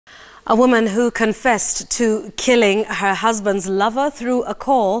A woman who confessed to killing her husband's lover through a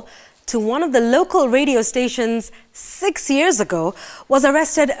call to one of the local radio stations 6 years ago was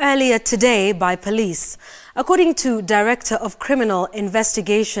arrested earlier today by police. According to Director of Criminal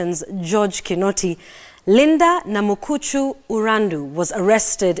Investigations George Kinoti, Linda Namukuchu Urandu was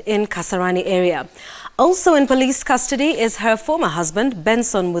arrested in Kasarani area. Also in police custody is her former husband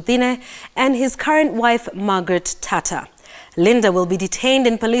Benson Muthine and his current wife Margaret Tata. Linda will be detained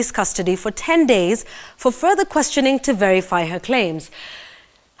in police custody for 10 days for further questioning to verify her claims.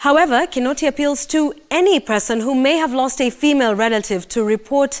 However, Kinoti appeals to any person who may have lost a female relative to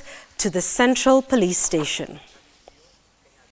report to the Central Police Station.